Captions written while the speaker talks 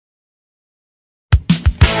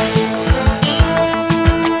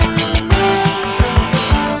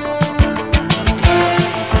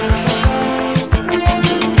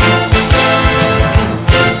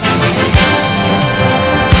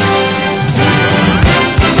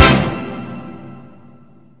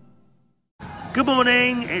Good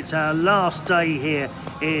morning, it's our last day here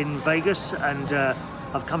in Vegas and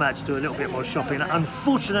I've come out to do a little bit more shopping.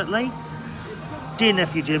 Unfortunately, dear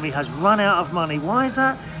nephew Jimmy has run out of money. Why is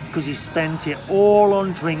that? Because he spent it all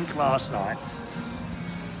on drink last night.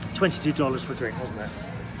 $22 for a drink, wasn't it?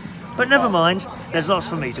 But never mind, there's lots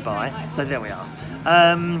for me to buy, so there we are.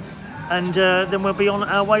 And then we'll be on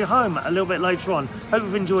our way home a little bit later on. Hope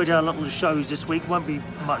you've enjoyed our little shows this week. Won't be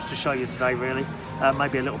much to show you today, really.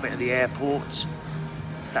 Maybe a little bit of the airport.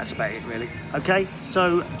 That's about it, really. Okay,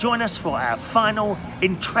 so join us for our final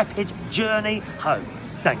intrepid journey home.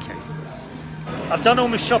 Thank you. I've done all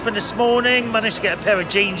my shopping this morning. Managed to get a pair of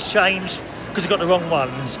jeans changed because I got the wrong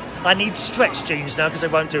ones. I need stretch jeans now because they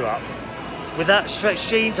won't do up. Without stretch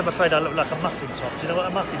jeans, I'm afraid I look like a muffin top. Do you know what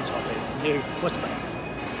a muffin top is? You. What's that?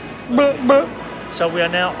 So we are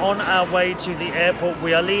now on our way to the airport.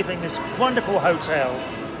 We are leaving this wonderful hotel.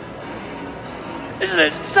 Isn't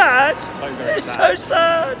it sad? It's so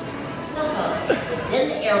sad. In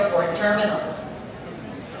the airport terminal.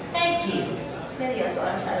 Thank you.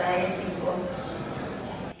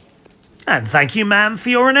 And thank you, ma'am, for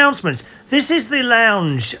your announcements. This is the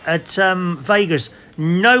lounge at Vegas.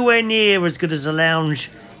 Nowhere near as good as a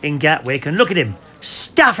lounge in Gatwick. And look at him,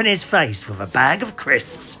 stuffing his face with a bag of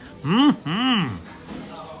crisps. And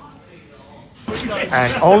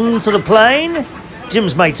on to the plane.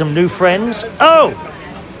 Jim's made some new friends.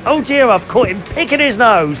 Oh dear, I've caught him picking his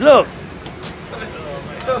nose. Look.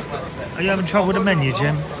 Are you having trouble with the menu,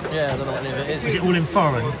 Jim? Yeah, I don't know what any of it is. Is it all in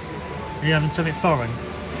foreign? Are you having something foreign?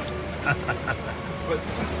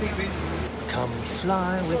 Come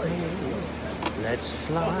fly with me. Let's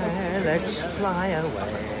fly away.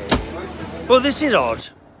 Well, this is odd.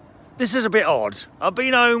 This is a bit odd. I've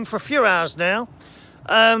been home for a few hours now.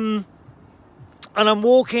 And I'm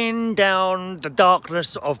walking down the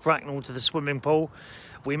darkness of Bracknell to the swimming pool.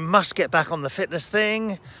 We must get back on the fitness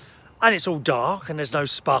thing. And it's all dark and there's no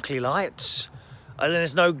sparkly lights. And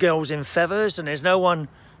there's no girls in feathers and there's no one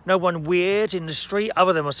weird in the street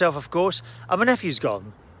other than myself, of course. And my nephew's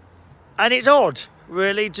gone. And it's odd,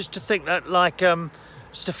 really, just to think that, like,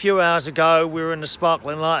 just a few hours ago, we were in the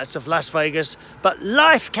sparkling lights of Las Vegas. But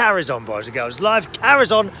life carries on, boys and girls. Life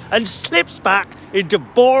carries on and slips back into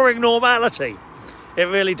boring normality. It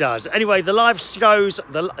really does. Anyway, the live shows,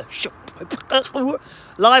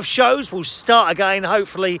 live shows will start again,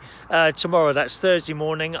 hopefully tomorrow. That's Thursday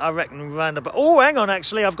morning, I reckon, round about. Oh, hang on,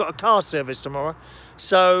 actually, I've got a car service tomorrow.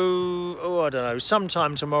 So, I don't know,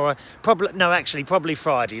 sometime tomorrow. Probably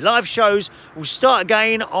Friday. Live shows will start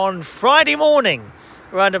again on Friday morning,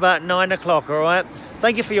 around about 9 o'clock, all right?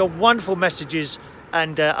 Thank you for your wonderful messages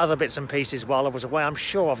and other bits and pieces while I was away. I'm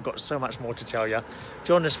sure I've got so much more to tell you.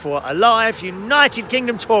 Join us for a live United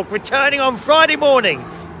Kingdom talk returning on Friday morning,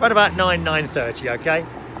 right about 9:30, okay?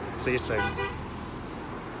 See you soon.